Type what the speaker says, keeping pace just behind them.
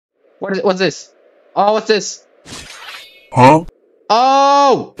What's this? Oh, what's this? Huh?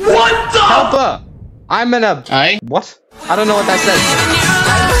 Oh! What the? Helper! I'm in a... Aye? What? I don't know what that says.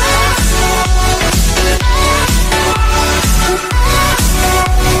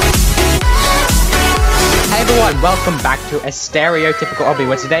 Hey everyone, welcome back to A Stereotypical Obby,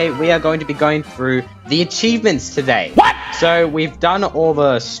 where today we are going to be going through the achievements today. What? So we've done all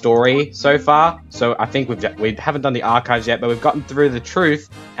the story so far, so I think we haven't done the archives yet, but we've gotten through the truth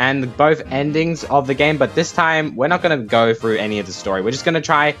and both endings of the game, but this time we're not going to go through any of the story. We're just going to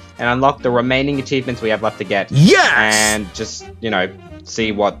try and unlock the remaining achievements we have left to get. Yes! And just, you know,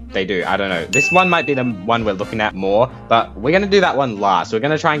 see what they do. I don't know. This one might be the one we're looking at more, but we're going to do that one last. We're going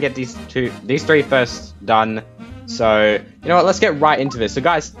to try and get these three first done. So, you know what, let's get right into this. So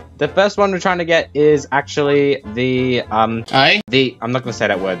guys, the first one we're trying to get is actually the, I'm not going to say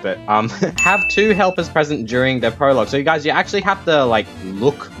that word, but, have two helpers present during the prologue. So you guys, you actually have to, like,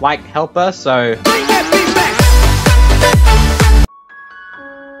 look like helper, so...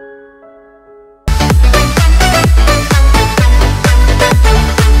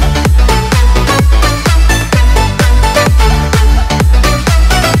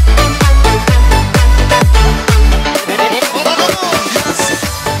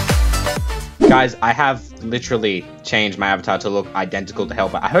 Guys, I have literally changed my avatar to look identical to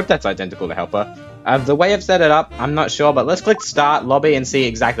Helper. I hope that's identical to Helper. The way I've set it up, I'm not sure, but let's click Start Lobby and see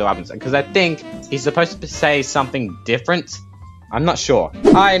exactly what happens. Because I think he's supposed to say something different. I'm not sure.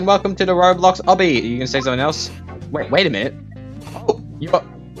 Hi, and welcome to the Roblox Obby. Are you gonna say something else? Wait a minute. Oh, you're...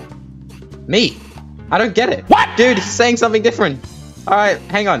 me. I don't get it. What? Dude, he's saying something different. Alright,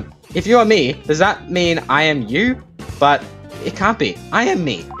 hang on. If you are me, does that mean I am you? But it can't be. I am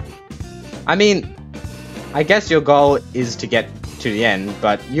me. I mean, I guess your goal is to get to the end,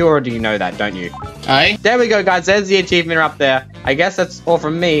 but you already know that, don't you? Aye. There we go, guys. There's the achievement up there. I guess that's all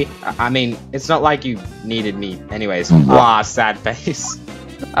from me. I mean, it's not like you needed me anyways. Ah, sad face.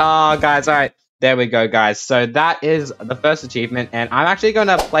 Oh, guys, alright. There we go, guys. So that is the first achievement, and I'm actually going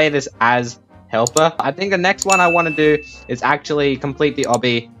to play this as Helper. I think the next one I want to do is actually complete the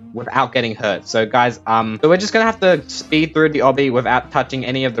obby without getting hurt. So guys, so we're just gonna have to speed through the obby without touching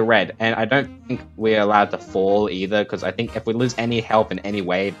any of the red, and I don't think we're allowed to fall either, because I think if we lose any health in any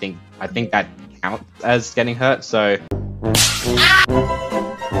way, I think that counts as getting hurt. So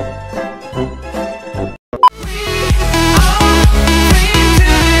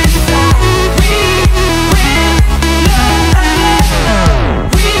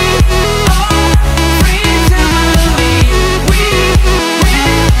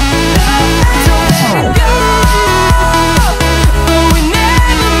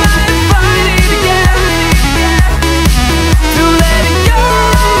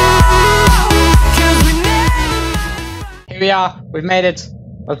we are. We've made it.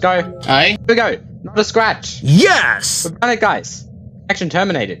 Let's go. Aye. Here we go. Not a scratch. Yes! We've done it, guys. Action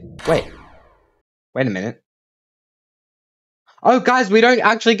terminated. Wait a minute. Oh, guys, we don't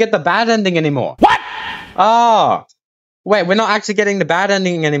actually get the bad ending anymore. What? Oh. Wait, we're not actually getting the bad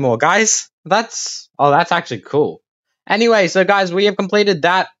ending anymore, guys. That's actually cool. Anyway, so guys, we have completed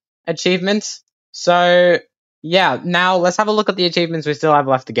that achievement. So... yeah, now let's have a look at the achievements we still have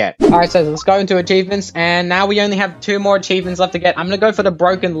left to get. Alright, so let's go into achievements, and now we only have 2 more achievements left to get. I'm gonna go for the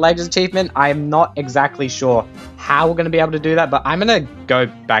broken legs achievement. I am not exactly sure how we're gonna be able to do that, but I'm gonna go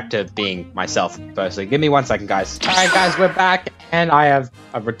back to being myself firstly. Give me 1 second, guys. Alright, guys, we're back, and I've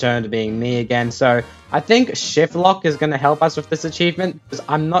returned to being me again. So I think shift lock is gonna help us with this achievement, because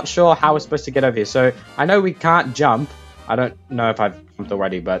I'm not sure how we're supposed to get over here. So I know we can't jump. I don't know if I've jumped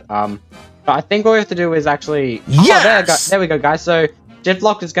already, but I think what we have to do is actually... yes! Oh, there we go, guys. So, shift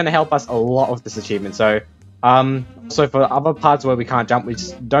lock is going to help us a lot with this achievement. So, so for other parts where we can't jump, we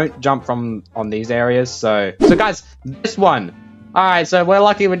just don't jump from on these areas. So guys, this one. Alright, so we're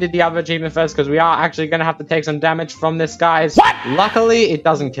lucky we did the other achievement first, because we are actually going to have to take some damage from this, guys. What? Luckily, it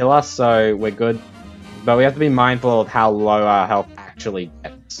doesn't kill us, so we're good. But we have to be mindful of how low our health actually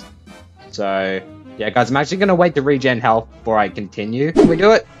gets. So... yeah, guys, I'm actually going to wait to regen health before I continue. Can we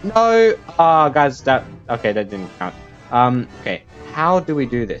do it? No! Oh, guys, okay, that didn't count. Okay, how do we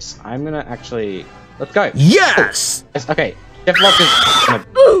do this? I'm going to actually... let's go. Yes! Oh, okay,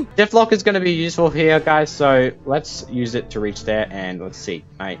 shift lock is going to be useful here, guys, so let's use it to reach there, and let's see.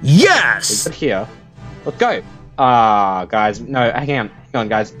 Yes! We put here. Let's go. Ah, guys, no, hang on,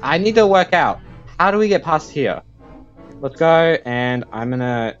 guys. I need to work out. How do we get past here? Let's go, and I'm going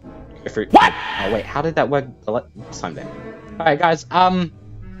to... what? Oh wait, how did that work this time then? Alright guys,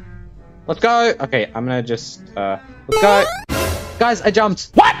 let's go. Okay, I'm gonna just let's go. Guys, I jumped.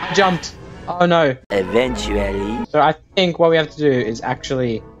 What? I jumped. Oh no. Eventually. So I think what we have to do is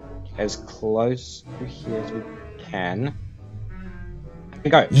actually as close to here as we can.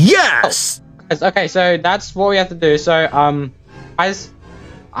 And go. Yes! Oh, okay, so that's what we have to do. So, guys,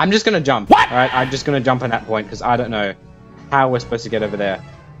 I'm just gonna jump. What? Alright, I'm just gonna jump on that point because I don't know how we're supposed to get over there.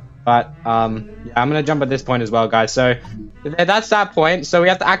 But, yeah, I'm gonna jump at this point as well, guys. So, that's that point. So, we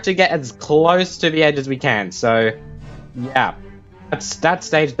have to actually get as close to the edge as we can. So, yeah, that's that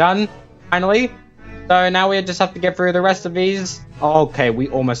stage done, finally. So, now we just have to get through the rest of these. Okay, we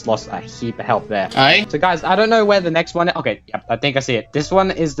almost lost a heap of health there. Aye. So, guys, I don't know where the next one is. Okay, yep, I think I see it. This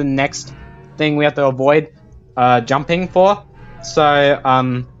one is the next thing we have to avoid jumping for.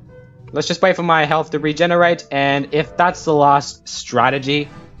 So, let's just wait for my health to regenerate. And if that's the last strategy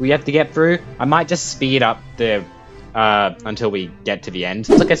we have to get through, I might just speed up the until we get to the end.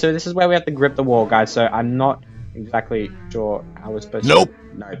 Okay, so this is where we have to grip the wall, guys. So I'm not exactly sure how we're supposed to.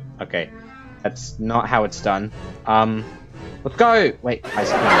 No. Okay, that's not how it's done. Let's go. Wait, guys.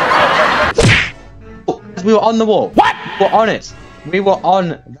 Oh, we were on the wall. What? We were on it. We were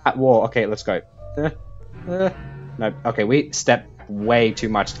on that wall. Okay, let's go. No. Okay, we stepped way too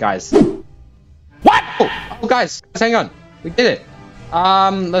much, guys. What? Oh, guys, hang on. We did it.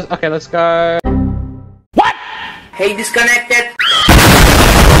 Let's go. What? Hey, disconnected.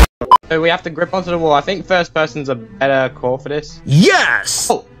 So we have to grip onto the wall. I think first person's a better call for this. Yes!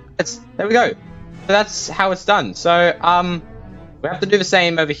 Oh, there we go. So that's how it's done. So, we have to do the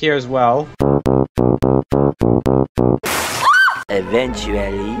same over here as well.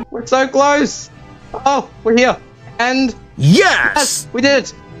 Eventually. We're so close. Oh, we're here. And Yes! we did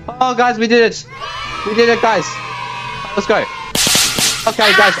it. Oh, guys, we did it. We did it, guys. Let's go.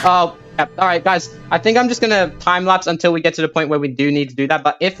 Okay, guys. Oh, yeah. All right, guys. I think I'm just gonna time lapse until we get to the point where we do need to do that.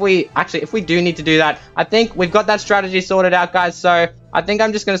 But if we do need to do that, I think we've got that strategy sorted out, guys. So I think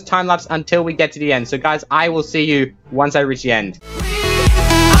I'm just gonna time lapse until we get to the end. So, guys, I will see you once I reach the end.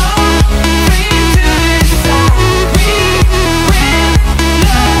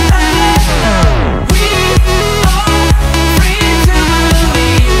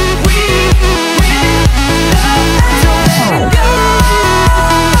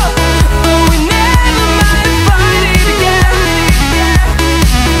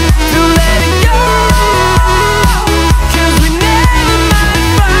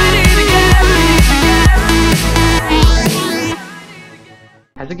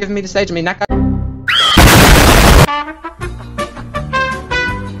 Has it given me the stage? I mean, that guy.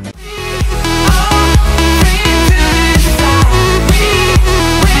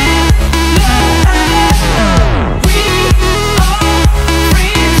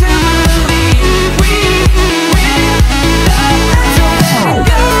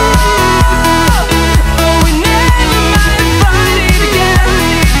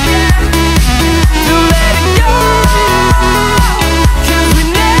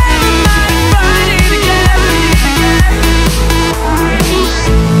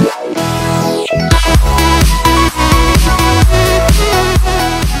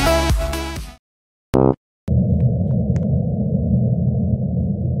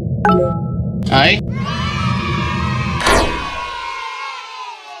 Aye.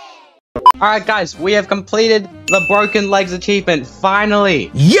 Alright, guys, we have completed the Broken Legs achievement,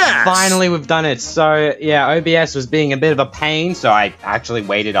 finally! Yes! Finally, we've done it. So, yeah, OBS was being a bit of a pain, so I actually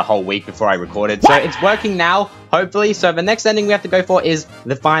waited a whole week before I recorded. So, it's working now, hopefully. So, the next ending we have to go for is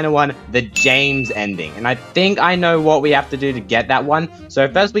the final one, the James ending. And I think I know what we have to do to get that one.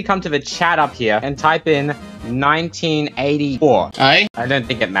 So, first we come to the chat up here and type in 1984. Aye. I don't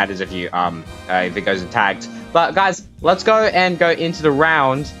think it matters if you, if it goes in tagged. But, guys, let's go into the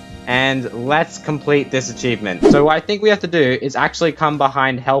round. And let's complete this achievement. So what I think we have to do is actually come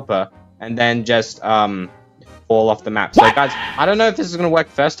behind Helper and then just fall off the map. So guys, I don't know if this is gonna work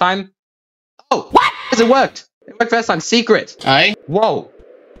first time. Oh, what? It worked. It worked first time. Secret. Aye. Whoa.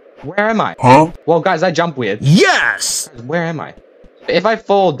 Where am I? Huh? Well, guys, I jump weird. Yes! Where am I? If I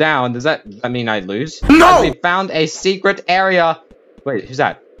fall down, does that mean I lose? No! Guys, we found a secret area. Wait, who's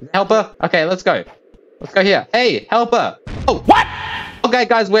that? Helper? Okay, let's go. Let's go here. Hey, Helper. Oh, what? Okay,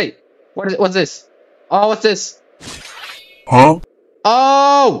 guys, wait. What's this? Oh, what's this? Huh?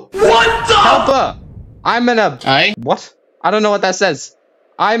 Oh! What the? Helper! I'm in a... Aye? What? I don't know what that says.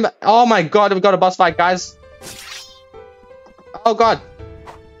 Oh my god, we've got a boss fight, guys. Oh god.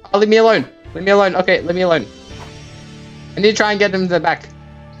 Oh, leave me alone. Leave me alone. Okay, leave me alone. I need to try and get him to the back.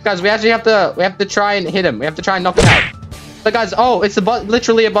 Guys, we actually have to try and hit him. We have to try and knock him out. So guys, oh, it's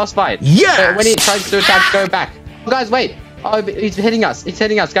literally a boss fight. Yes! So when he tries to attack, go back. Oh, guys, wait. Oh, he's hitting us. He's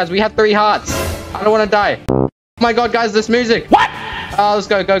hitting us, guys. We have 3 hearts. I don't want to die. Oh my god, guys, this music. What? Oh, let's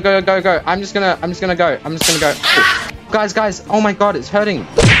go, go, go, go, go. I'm just gonna go. Oh. Guys. Oh my god, it's hurting.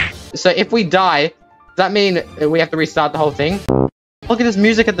 So if we die, does that mean we have to restart the whole thing? Look at this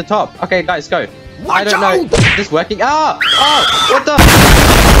music at the top. Okay, guys, go. I don't know. Is this working? Oh, what the?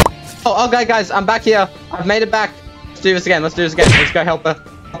 Oh, okay, guys, I'm back here. I've made it back. Let's do this again. Let's go, helper.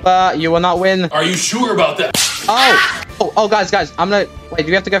 Helper, you will not win. Are you sure about that? Oh, guys, I'm gonna... Wait, do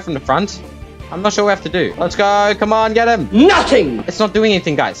we have to go from the front? I'm not sure what we have to do. Let's go. Come on, get him. Nothing! It's not doing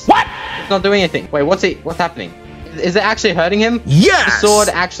anything, guys. What? It's not doing anything. Wait, what's happening? Is it actually hurting him? Yes! The sword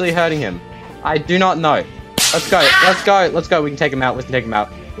actually hurting him? I do not know. Let's go. We can take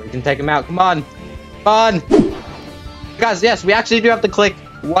him out. Come on. Guys, yes, we actually do have to click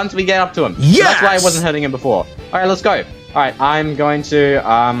once we get up to him. Yes! That's why it wasn't hurting him before. All right, let's go. All right, I'm going to,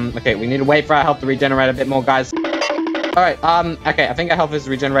 okay, we need to wait for our health to regenerate a bit more, guys. All right, okay, I think our health is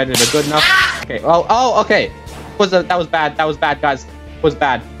regenerated good enough. Okay, okay. That was bad, guys. It was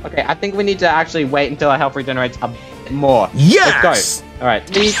bad. Okay, I think we need to actually wait until our health regenerates a bit more. Yes! Let's go. All right,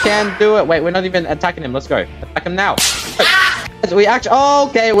 we can do it. Wait, we're not even attacking him. Let's go. Attack him now. We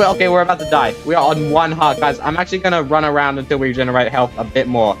actually, we're about to die. We are on 1 heart, guys. I'm actually gonna run around until we regenerate health a bit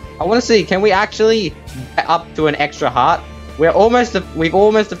more. I want to see, can we actually get up to an extra heart? We've almost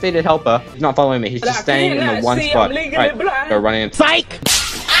defeated Helper. He's not following me. He's just staying in the one spot. Alright, go running in. Psych!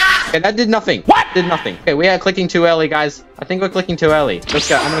 Okay, that did nothing. What? Did nothing. Okay, we are clicking too early, guys. I think we're clicking too early. Let's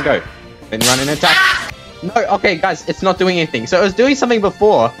go. I'm gonna go. Then run and attack. No, okay, guys, it's not doing anything. So it was doing something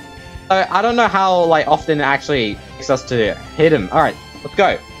before. So I don't know how often it actually takes us to hit him. All right, let's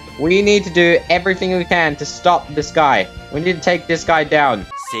go. We need to do everything we can to stop this guy. We need to take this guy down.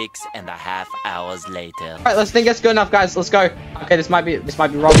 6.5 hours later. All right, let's think it's good enough, guys. Let's go. Okay, this might be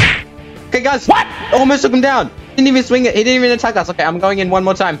wrong. Okay, guys. What? Almost took him down. He didn't even swing it. He didn't even attack us. Okay, I'm going in one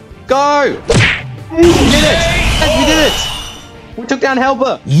more time. Go! We did it. Yes, we did it. We took down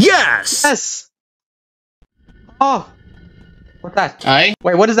Helper. Yes! Yes. Oh, what's that? Aye.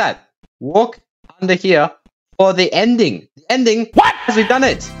 Wait, what is that? Walk under here for the ending. The ending? What? Yes, we've done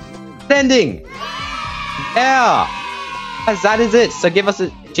it. The ending. Yeah. Guys, that is it. So give us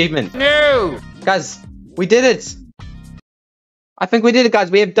an achievement. No! Guys, we did it. I think we did it,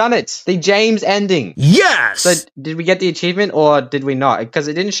 guys. We have done it. The James ending. Yes! So did we get the achievement or did we not? Because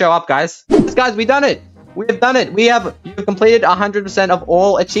it didn't show up, guys. Yes, guys, we done it. We have done it. You've completed 100% of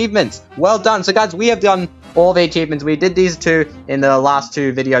all achievements. Well done. So, guys, we have done all the achievements. We did these 2 in the last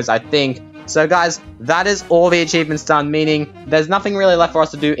 2 videos, I think. So, guys, that is all the achievements done, meaning there's nothing really left for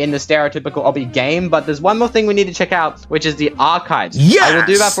us to do in the Stereotypical Obby game, but there's one more thing we need to check out, which is the archives. Yes! I will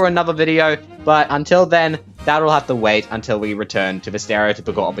do that for another video, but until then, that'll have to wait until we return to the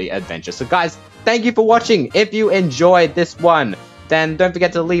Stereotypical Obby adventure. So, guys, thank you for watching. If you enjoyed this one, then don't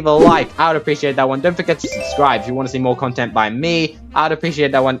forget to leave a like. I would appreciate that one. Don't forget to subscribe if you want to see more content by me. I would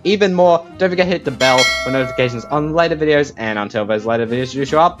appreciate that one even more. Don't forget to hit the bell for notifications on later videos. And until those later videos do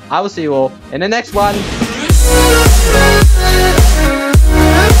show up, I will see you all in the next one.